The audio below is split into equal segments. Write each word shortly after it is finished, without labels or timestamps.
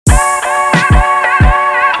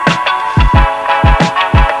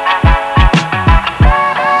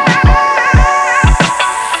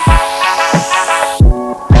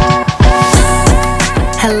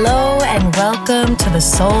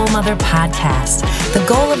Podcast. The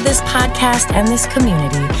goal of this podcast and this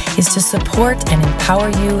community is to support and empower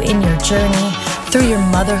you in your journey through your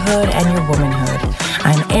motherhood and your womanhood.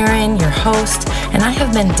 I'm Erin, your host, and I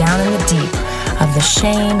have been down in the deep of the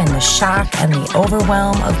shame and the shock and the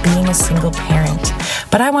overwhelm of being a single parent.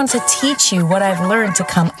 But I want to teach you what I've learned to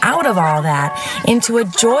come out of all that into a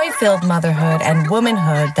joy-filled motherhood and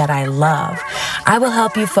womanhood that I love. I will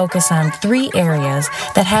help you focus on 3 areas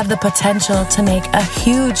that have the potential to make a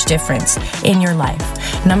huge difference in your life.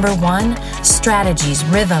 Number 1, strategies,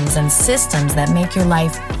 rhythms, and systems that make your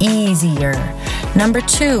life easier. Number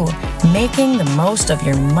 2, making the most of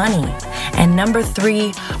your money. And number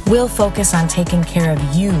 3, we'll focus on taking care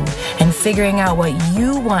of you and figuring out what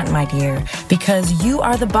you want, my dear, because you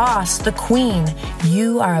are the boss, the queen.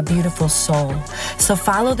 You are a beautiful soul. So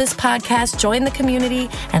follow this podcast, join the community,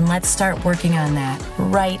 and let's start working on that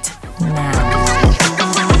right now.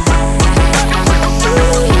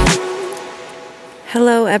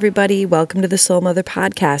 Hello, everybody. Welcome to the Soul Mother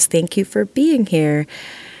Podcast. Thank you for being here.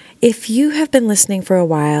 If you have been listening for a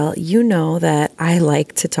while, you know that I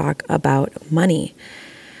like to talk about money.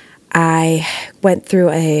 I went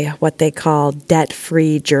through what they call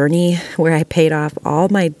debt-free journey where I paid off all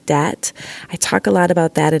my debt. I talk a lot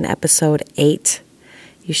about that in episode 8.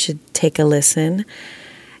 You should take a listen.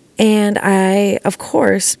 And I, of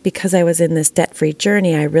course, because I was in this debt-free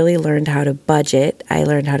journey, I really learned how to budget. I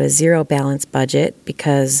learned how to zero balance budget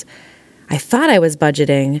because I thought I was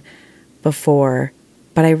budgeting before,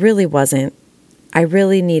 but I really wasn't. I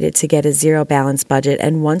really needed to get a zero balance budget.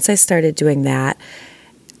 And once I started doing that,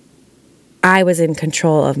 I was in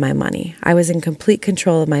control of my money. I was in complete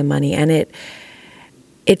control of my money. And it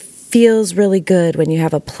feels really good when you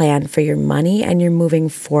have a plan for your money and you're moving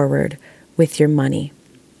forward with your money.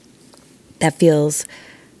 That feels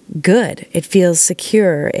good. It feels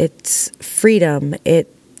secure. It's freedom. It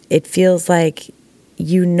feels like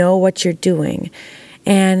you know what you're doing.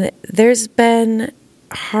 And there's been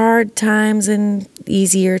hard times and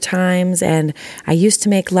easier times, and I used to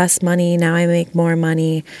make less money, now I make more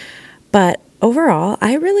money. But overall,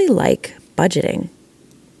 I really like budgeting.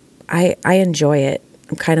 I enjoy it.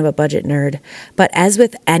 I'm kind of a budget nerd. But as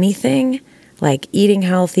with anything, like eating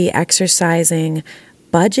healthy, exercising,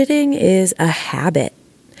 budgeting is a habit.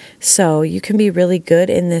 So you can be really good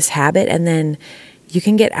in this habit, and then you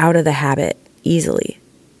can get out of the habit easily.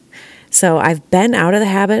 So I've been out of the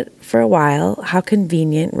habit for a while. How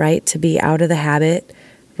convenient, right, to be out of the habit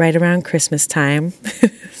right around Christmas time.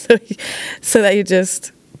 so that you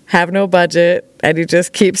just have no budget and you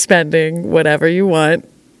just keep spending whatever you want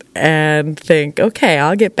and think, okay,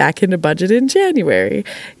 I'll get back into budget in January,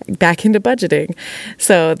 back into budgeting.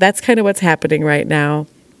 So that's kind of what's happening right now.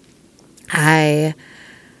 I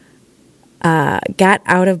got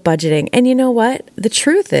out of budgeting. And you know what? The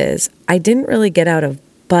truth is, I didn't really get out of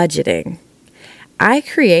budgeting. I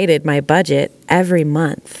created my budget every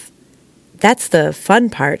month. That's the fun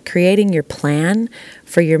part, creating your plan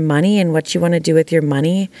for your money and what you want to do with your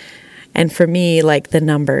money. And for me, like the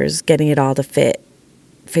numbers, getting it all to fit,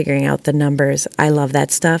 figuring out the numbers. I love that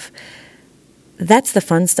stuff. That's the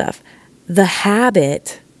fun stuff. The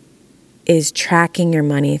habit is tracking your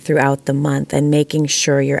money throughout the month and making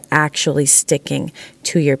sure you're actually sticking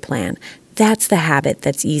to your plan. That's the habit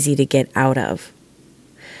that's easy to get out of.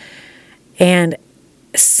 And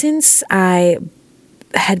since I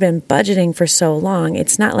had been budgeting for so long,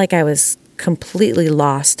 it's not like I was completely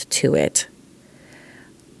lost to it.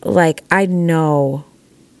 Like, I know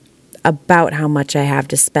about how much I have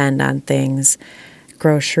to spend on things,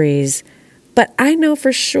 groceries, but I know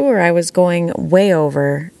for sure I was going way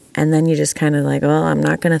over. And then you just kind of like, well, I'm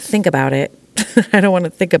not going to think about it. I don't want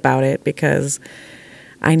to think about it because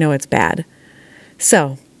I know it's bad.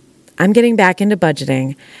 So I'm getting back into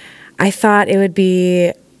budgeting. I thought it would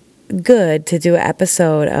be good to do an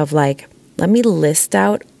episode of like, let me list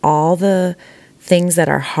out all the things that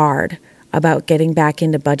are hard about getting back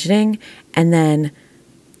into budgeting and then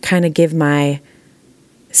kind of give my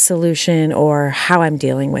solution or how I'm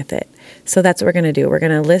dealing with it. So that's what we're going to do. We're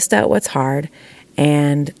going to list out what's hard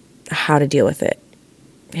and how to deal with it.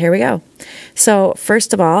 Here we go. So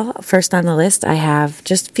first of all, first on the list, I have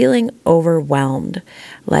just feeling overwhelmed.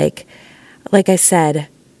 Like I said,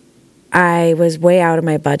 I was way out of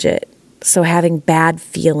my budget. So having bad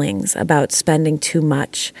feelings about spending too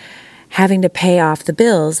much, having to pay off the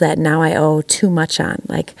bills that now I owe too much on.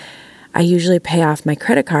 Like I usually pay off my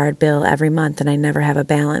credit card bill every month and I never have a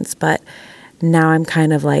balance. But now I'm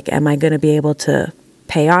kind of like, am I going to be able to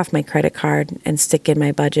pay off my credit card and stick in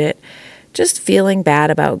my budget? Just feeling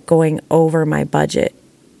bad about going over my budget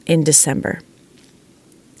in December.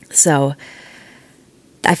 So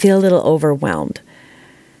I feel a little overwhelmed.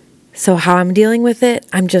 So how I'm dealing with it,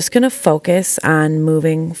 I'm just going to focus on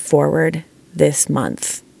moving forward this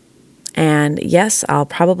month. And yes, I'll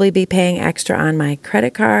probably be paying extra on my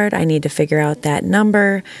credit card. I need to figure out that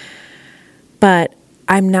number. But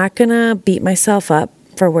I'm not going to beat myself up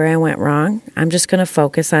for where I went wrong. I'm just going to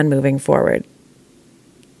focus on moving forward.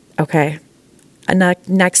 Okay.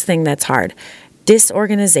 Next thing that's hard,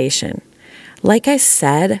 disorganization. Like I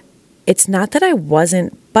said, it's not that I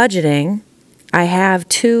wasn't budgeting. I have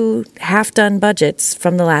 2 half-done budgets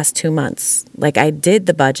from the last 2 months. Like I did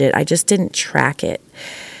the budget, I just didn't track it.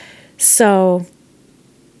 So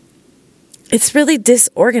it's really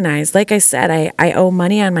disorganized. Like I said, I owe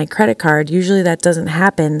money on my credit card. Usually that doesn't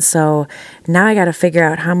happen. So now I got to figure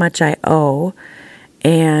out how much I owe.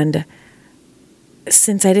 And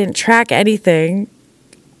since I didn't track anything,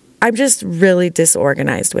 I'm just really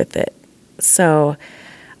disorganized with it. So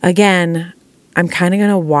again, I'm kind of going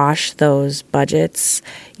to wash those budgets.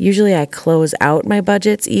 Usually I close out my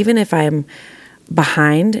budgets, even if I'm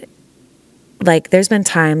behind. Like there's been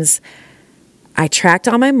times I tracked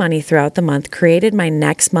all my money throughout the month, created my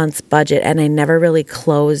next month's budget, and I never really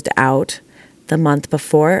closed out the month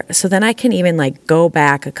before. So then I can even like go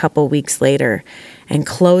back a couple weeks later and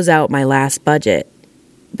close out my last budget.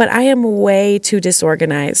 But I am way too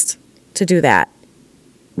disorganized to do that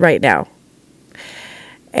right now.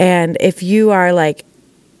 And if you are like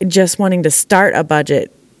just wanting to start a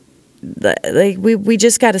budget, like we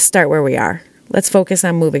just got to start where we are. Let's focus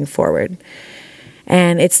on moving forward.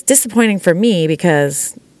 And it's disappointing for me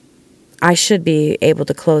because I should be able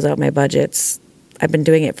to close out my budgets. I've been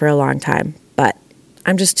doing it for a long time, but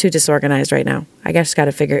I'm just too disorganized right now. I just got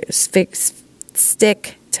to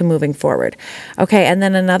stick to moving forward. Okay, and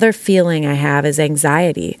then another feeling I have is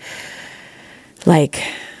anxiety. Like,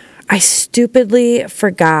 I stupidly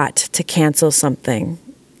forgot to cancel something.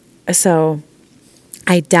 So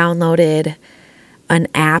I downloaded an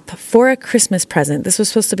app for a Christmas present. This was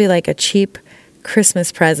supposed to be like a cheap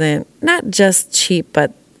Christmas present. Not just cheap,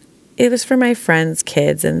 but it was for my friends'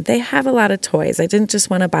 kids, and they have a lot of toys. I didn't just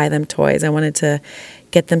want to buy them toys. I wanted to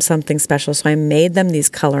get them something special. So I made them these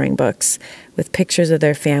coloring books with pictures of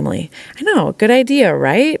their family. I know, good idea,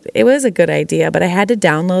 right? It was a good idea, but I had to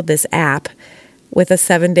download this app with a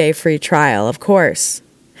 7-day free trial, of course.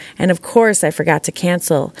 And of course, I forgot to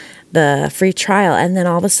cancel the free trial. And then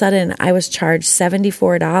all of a sudden, I was charged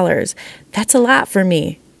 $74. That's a lot for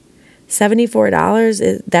me.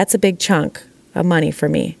 $74, that's a big chunk of money for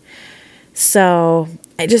me. So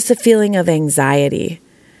just a feeling of anxiety.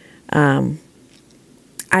 I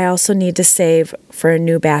also need to save for a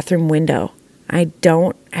new bathroom window. I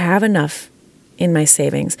don't have enough in my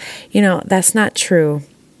savings. You know, that's not true.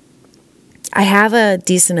 I have a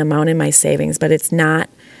decent amount in my savings, but it's not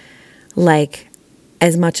like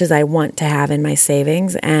as much as I want to have in my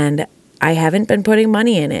savings, and I haven't been putting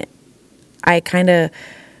money in it.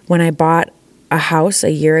 When I bought a house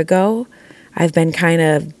a year ago, I've been kind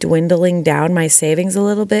of dwindling down my savings a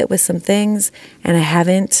little bit with some things, and I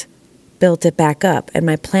haven't built it back up. And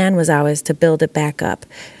my plan was always to build it back up.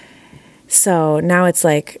 So now it's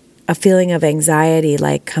like a feeling of anxiety,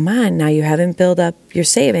 like, come on, now you haven't built up your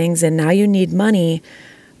savings, and now you need money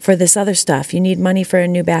for this other stuff. You need money for a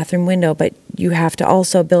new bathroom window, but you have to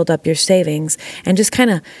also build up your savings, and just kind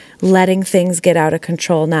of letting things get out of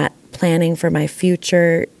control, not planning for my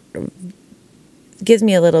future, gives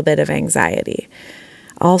me a little bit of anxiety.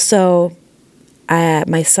 Also,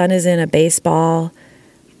 my son is in a baseball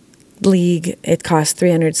league. It costs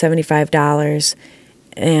 $375.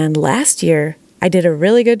 And last year, I did a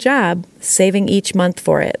really good job saving each month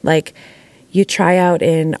for it. Like, you try out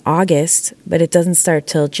in August, but it doesn't start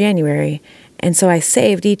till January. And so I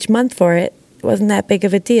saved each month for it. It wasn't that big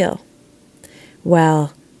of a deal.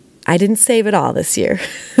 Well, I didn't save it all this year.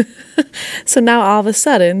 So now all of a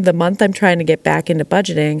sudden, the month I'm trying to get back into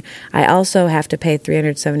budgeting, I also have to pay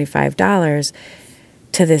 $375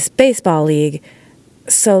 to this baseball league.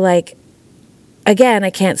 So like, again, I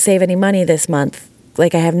can't save any money this month.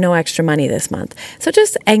 Like, I have no extra money this month. So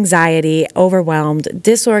just anxiety, overwhelmed,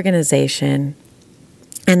 disorganization.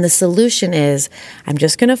 And the solution is I'm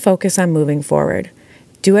just going to focus on moving forward.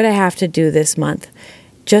 Do what I have to do this month.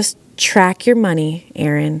 Just track your money,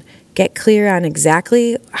 Erin. Get clear on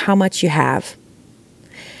exactly how much you have.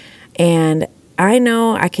 And I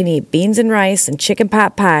know I can eat beans and rice and chicken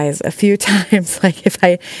pot pies a few times, like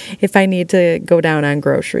if I need to go down on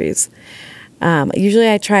groceries. Usually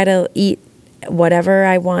I try to eat whatever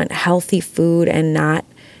I want, healthy food, and not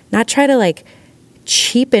try to like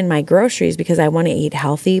cheapen my groceries because I want to eat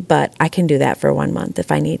healthy, but I can do that for 1 month if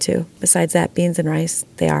I need to. Besides that, beans and rice,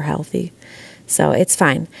 they are healthy. So it's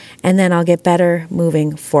fine. And then I'll get better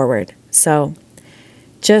moving forward. So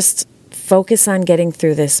just focus on getting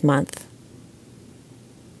through this month.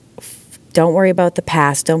 Don't worry about the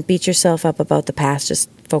past. Don't beat yourself up about the past. Just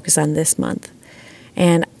focus on this month.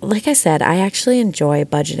 And like I said, I actually enjoy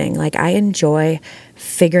budgeting. Like I enjoy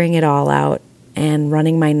figuring it all out and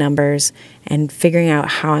running my numbers and figuring out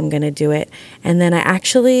how I'm going to do it. And then I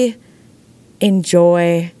actually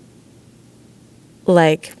enjoy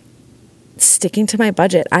like sticking to my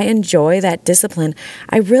budget. I enjoy that discipline.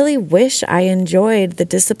 I really wish I enjoyed the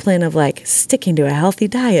discipline of like sticking to a healthy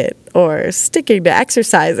diet or sticking to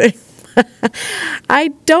exercising. I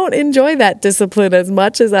don't enjoy that discipline as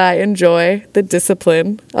much as I enjoy the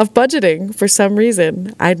discipline of budgeting for some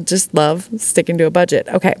reason. I just love sticking to a budget.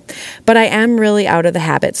 Okay, but I am really out of the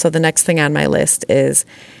habit. So the next thing on my list is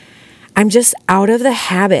I'm just out of the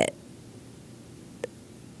habit.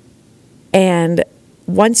 And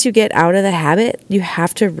once you get out of the habit, you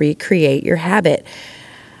have to recreate your habit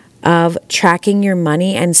of tracking your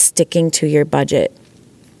money and sticking to your budget.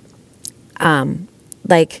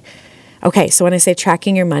 Okay, so when I say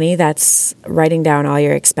tracking your money, that's writing down all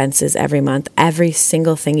your expenses every month, every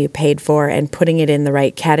single thing you paid for, and putting it in the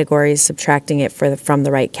right categories, subtracting it from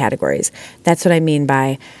the right categories. That's what I mean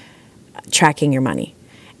by tracking your money.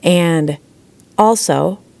 And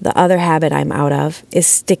also, the other habit I'm out of is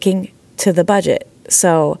sticking to the budget.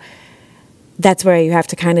 So that's where you have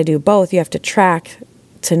to kind of do both. You have to track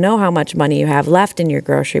to know how much money you have left in your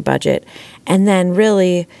grocery budget. And then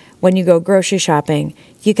really, when you go grocery shopping,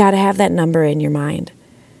 you got to have that number in your mind.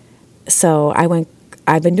 So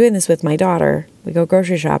I've been doing this with my daughter. We go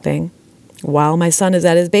grocery shopping while my son is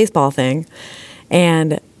at his baseball thing.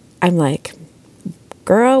 And I'm like,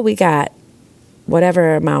 girl, we got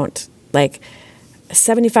whatever amount, like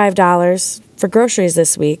 $75 for groceries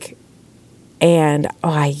this week. And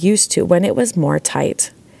I used to, when it was more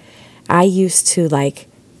tight, I used to like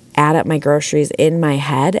add up my groceries in my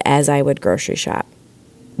head as I would grocery shop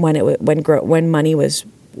when money was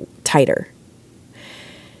tighter.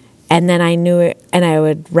 And then I knew it, and I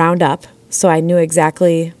would round up, so I knew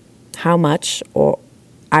exactly how much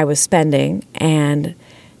I was spending, and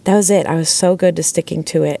that was it. I was so good to sticking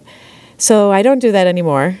to it. So I don't do that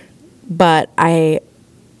anymore, but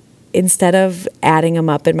instead of adding them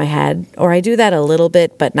up in my head, or I do that a little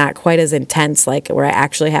bit, but not quite as intense, like where I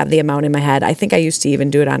actually have the amount in my head. I think I used to even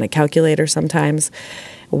do it on a calculator sometimes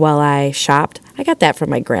while I shopped. I got that from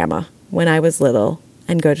my grandma when I was little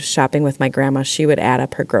and go to shopping with my grandma. She would add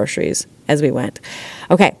up her groceries as we went.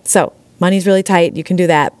 Okay, so money's really tight. You can do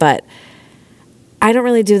that, but I don't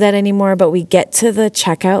really do that anymore. But we get to the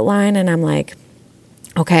checkout line and I'm like,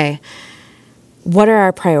 okay, what are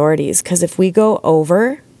our priorities? Because if we go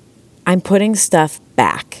over, I'm putting stuff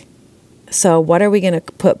back. So what are we going to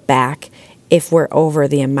put back if we're over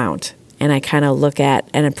the amount? And I kind of look at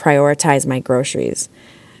and prioritize my groceries.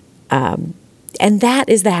 And that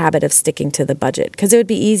is the habit of sticking to the budget, because it would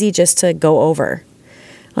be easy just to go over.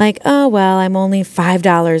 Like, oh, well, I'm only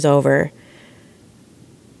 $5 over.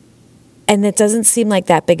 And it doesn't seem like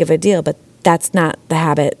that big of a deal, but that's not the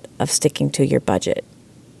habit of sticking to your budget.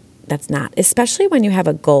 That's not, especially when you have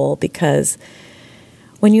a goal, because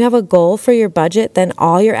when you have a goal for your budget, then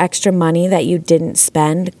all your extra money that you didn't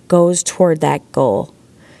spend goes toward that goal.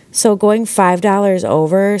 So going $5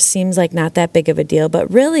 over seems like not that big of a deal,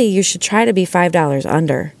 but really you should try to be $5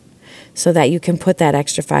 under so that you can put that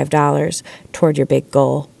extra $5 toward your big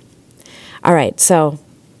goal. All right, so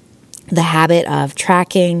the habit of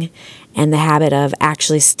tracking and the habit of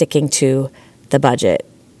actually sticking to the budget,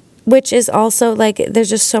 which is also like, there's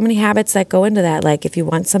just so many habits that go into that. Like if you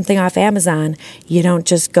want something off Amazon, you don't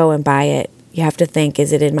just go and buy it. You have to think,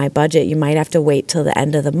 is it in my budget? You might have to wait till the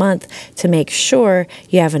end of the month to make sure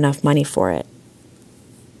you have enough money for it.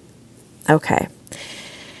 Okay.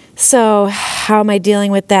 So how am I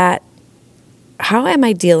dealing with that?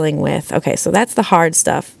 Okay, so that's the hard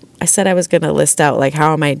stuff. I said I was going to list out, like,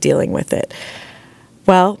 how am I dealing with it?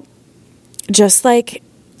 Well, just like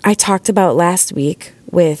I talked about last week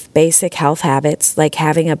with basic health habits, like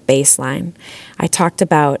having a baseline. I talked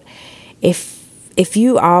about if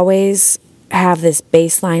you always have this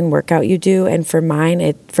baseline workout you do, and for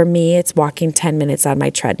me, it's walking 10 minutes on my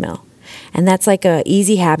treadmill. And that's like a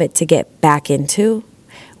easy habit to get back into,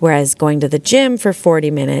 whereas going to the gym for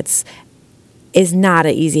 40 minutes is not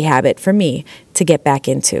an easy habit for me to get back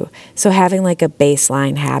into. So having like a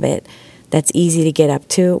baseline habit that's easy to get up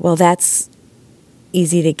to, well, that's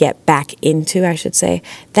easy to get back into, I should say.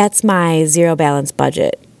 That's my zero balance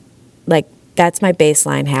budget. Like, that's my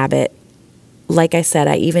baseline habit. Like I said,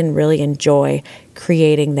 I even really enjoy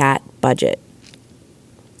creating that budget.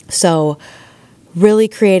 So really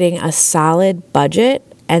creating a solid budget,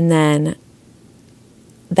 and then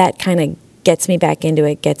that kind of gets me back into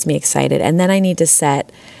it, gets me excited. And then I need to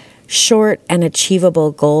set short and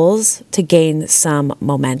achievable goals to gain some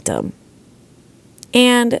momentum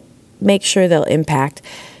and make sure they'll impact.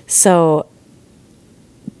 So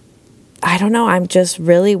I don't know, I'm just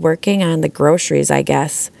really working on the groceries, I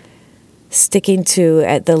guess, sticking to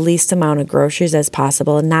at the least amount of groceries as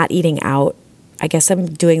possible and not eating out. I guess I'm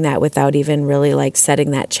doing that without even really like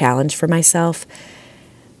setting that challenge for myself.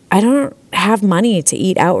 I don't have money to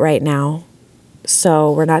eat out right now,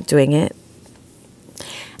 so we're not doing it.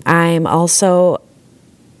 I'm also,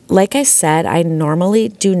 like I said, I normally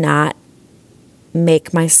do not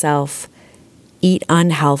make myself eat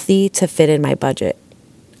unhealthy to fit in my budget.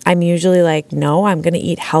 I'm usually like, no, I'm going to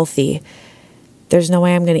eat healthy. There's no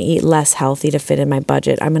way I'm going to eat less healthy to fit in my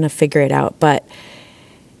budget. I'm going to figure it out. But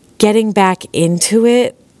getting back into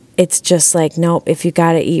it, it's just like, nope, if you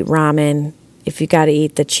got to eat ramen, if you got to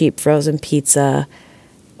eat the cheap frozen pizza,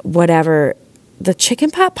 whatever, the chicken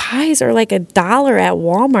pot pies are like $1 at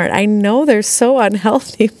Walmart. I know they're so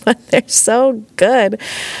unhealthy, but they're so good.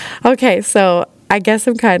 Okay, so I guess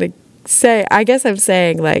I'm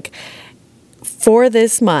saying like, for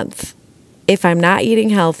this month, if I'm not eating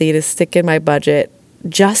healthy to stick in my budget,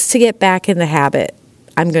 just to get back in the habit,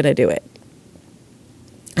 I'm going to do it.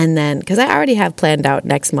 And then, because I already have planned out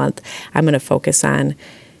next month, I'm going to focus on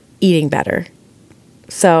eating better.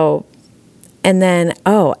 So, and then,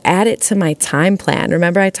 add it to my time plan.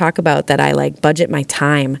 Remember I talk about that I like budget my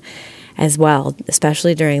time as well,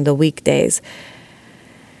 especially during the weekdays.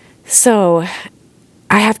 So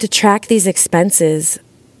I have to track these expenses,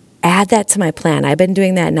 add that to my plan. I've been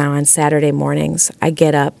doing that now on Saturday mornings. I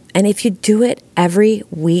get up, and if you do it every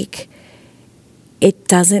week, it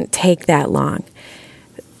doesn't take that long.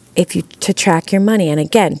 To track your money. And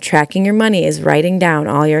again, tracking your money is writing down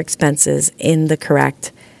all your expenses in the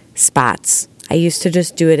correct spots. I used to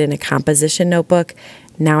just do it in a composition notebook.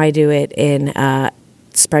 Now I do it in a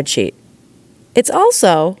spreadsheet. It's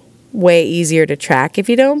also way easier to track if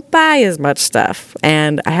you don't buy as much stuff.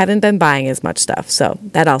 And I haven't been buying as much stuff, so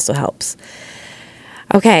that also helps.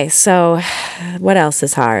 Okay, so what else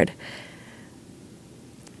is hard?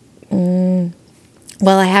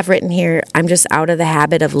 Well, I have written here, I'm just out of the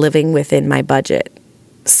habit of living within my budget.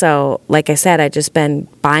 So, like I said, I've just been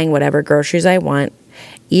buying whatever groceries I want,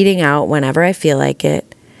 eating out whenever I feel like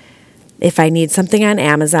it. If I need something on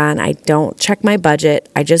Amazon, I don't check my budget,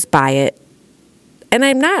 I just buy it. And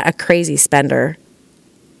I'm not a crazy spender.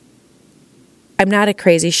 I'm not a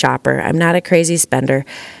crazy shopper. I'm not a crazy spender.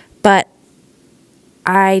 But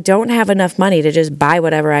I don't have enough money to just buy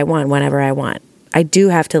whatever I want whenever I want. I do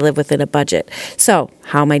have to live within a budget. So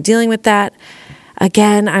how am I dealing with that?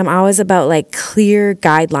 Again, I'm always about like clear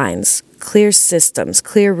guidelines, clear systems,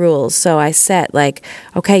 clear rules. So I set like,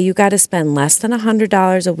 okay, you got to spend less than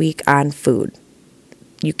 $100 a week on food.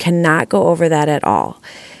 You cannot go over that at all.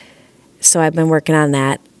 So I've been working on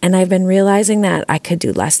that. And I've been realizing that I could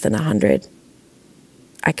do less than 100.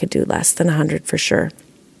 I could do less than 100 for sure.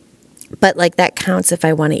 But like that counts if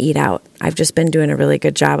I want to eat out. I've just been doing a really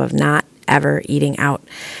good job of not ever eating out.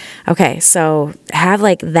 Okay, so have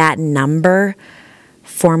like that number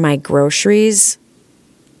for my groceries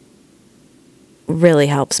really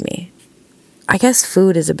helps me. I guess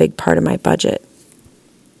food is a big part of my budget.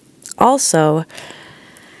 Also,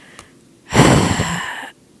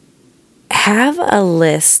 have a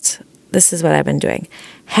list. This is what I've been doing.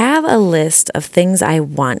 Have a list of things I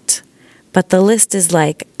want, but the list is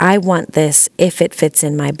like, I want this if it fits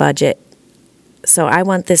in my budget. So I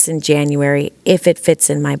want this in January if it fits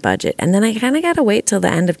in my budget. And then I kind of got to wait till the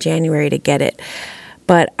end of January to get it.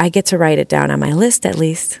 But I get to write it down on my list at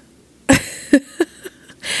least.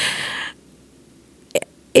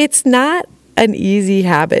 It's not an easy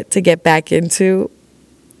habit to get back into.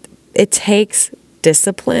 It takes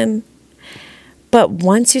discipline. But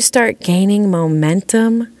once you start gaining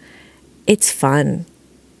momentum, it's fun.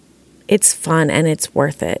 It's fun and it's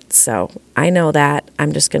worth it. So I know that.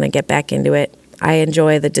 I'm just going to get back into it. I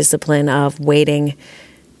enjoy the discipline of waiting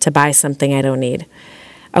to buy something I don't need.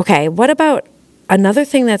 Okay, what about another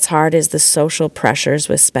thing that's hard is the social pressures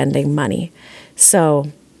with spending money.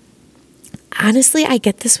 So honestly, I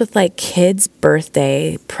get this with like kids'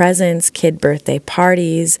 birthday presents, kid birthday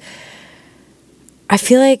parties. I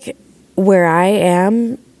feel like where I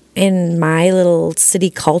am in my little city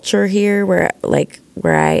culture here, where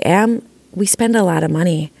I am, we spend a lot of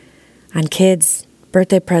money on kids'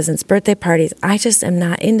 birthday presents, birthday parties. I just am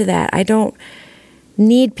not into that. I don't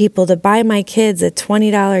need people to buy my kids a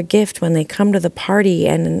 $20 gift when they come to the party.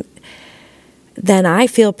 And then I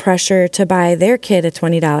feel pressure to buy their kid a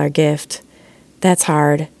 $20 gift. That's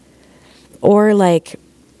hard. Or like,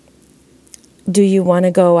 do you want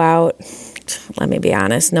to go out? Let me be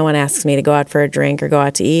honest. No one asks me to go out for a drink or go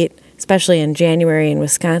out to eat, especially in January in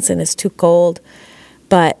Wisconsin. It's too cold.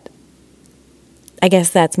 But I guess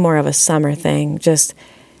that's more of a summer thing. Just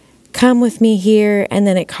come with me here and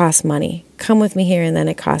then it costs money. Come with me here and then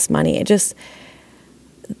it costs money.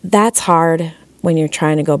 That's hard when you're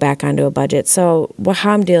trying to go back onto a budget. So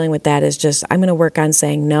how I'm dealing with that is just I'm going to work on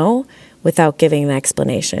saying no without giving an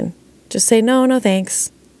explanation. Just say no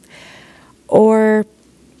thanks. Or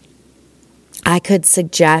I could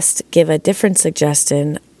give a different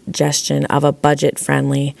suggestion of a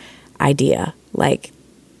budget-friendly idea. Like,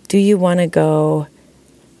 do you want to go,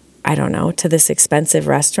 I don't know, to this expensive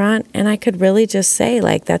restaurant? And I could really just say,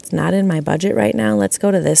 like, that's not in my budget right now. Let's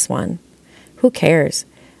go to this one. Who cares?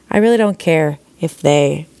 I really don't care if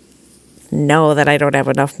they know that I don't have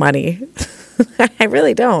enough money. I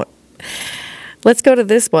really don't. Let's go to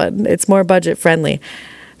this one. It's more budget-friendly.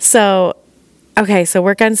 So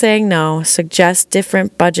work on saying no. Suggest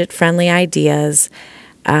different budget-friendly ideas.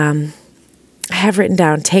 I have written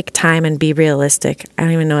down, take time and be realistic. I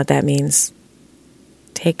don't even know what that means.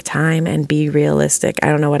 Take time and be realistic. I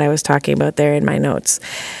don't know what I was talking about there in my notes.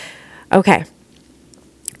 Okay.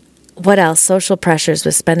 What else? Social pressures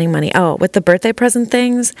with spending money. Oh, with the birthday present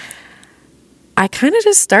things, I kind of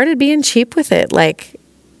just started being cheap with it. Like,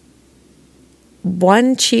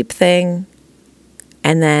 one cheap thing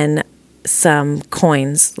and then some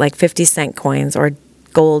coins, like 50-cent coins or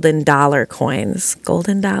golden dollar coins,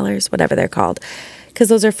 golden dollars, whatever they're called, because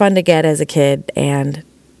those are fun to get as a kid and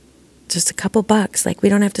just a couple bucks. Like, we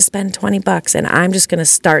don't have to spend $20 and I'm just going to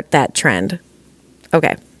start that trend.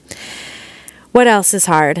 Okay. What else is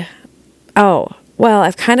hard? Oh, well,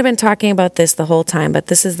 I've kind of been talking about this the whole time, but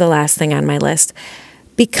this is the last thing on my list.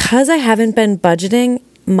 Because I haven't been budgeting,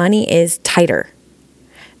 money is tighter.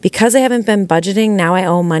 Because I haven't been budgeting, now I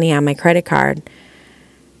owe money on my credit card.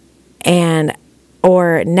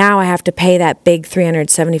 Or now I have to pay that big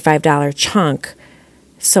 $375 chunk,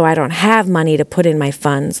 so I don't have money to put in my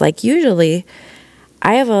funds. Like, usually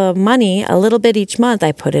I have money a little bit each month.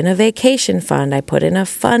 I put in a vacation fund, I put in a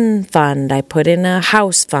fun fund, I put in a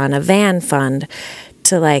house fund, a van fund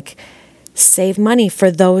to like save money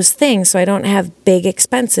for those things so I don't have big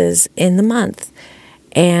expenses in the month.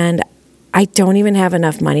 And I don't even have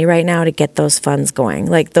enough money right now to get those funds going.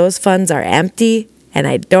 Like, those funds are empty and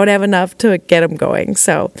I don't have enough to get them going.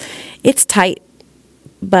 So it's tight.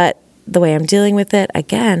 But the way I'm dealing with it,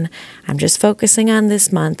 again, I'm just focusing on this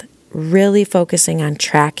month, really focusing on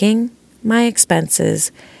tracking my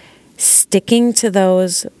expenses, sticking to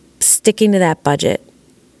that budget,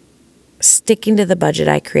 sticking to the budget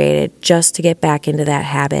I created just to get back into that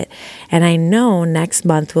habit. And I know next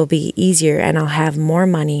month will be easier and I'll have more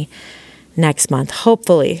money next month,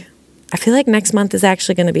 hopefully. I feel like next month is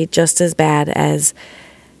actually going to be just as bad as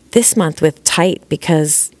this month with tight,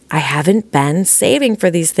 because I haven't been saving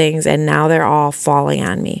for these things and now they're all falling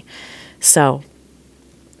on me. So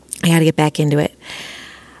I got to get back into it.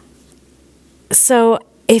 So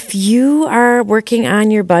if you are working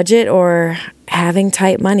on your budget or having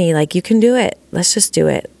tight money, like, you can do it. Let's just do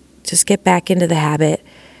it. Just get back into the habit.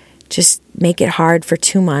 Just make it hard for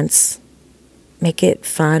 2 months. Make it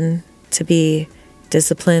fun to be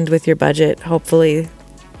disciplined with your budget. Hopefully,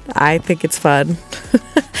 I think it's fun.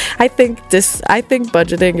 I think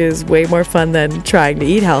budgeting is way more fun than trying to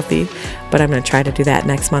eat healthy, but I'm going to try to do that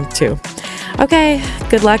next month too. Okay,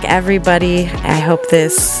 good luck everybody. I hope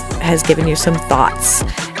this has given you some thoughts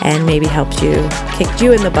and maybe kicked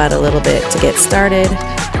you in the butt a little bit to get started.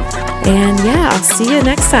 And yeah, I'll see you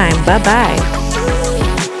next time. Bye-bye.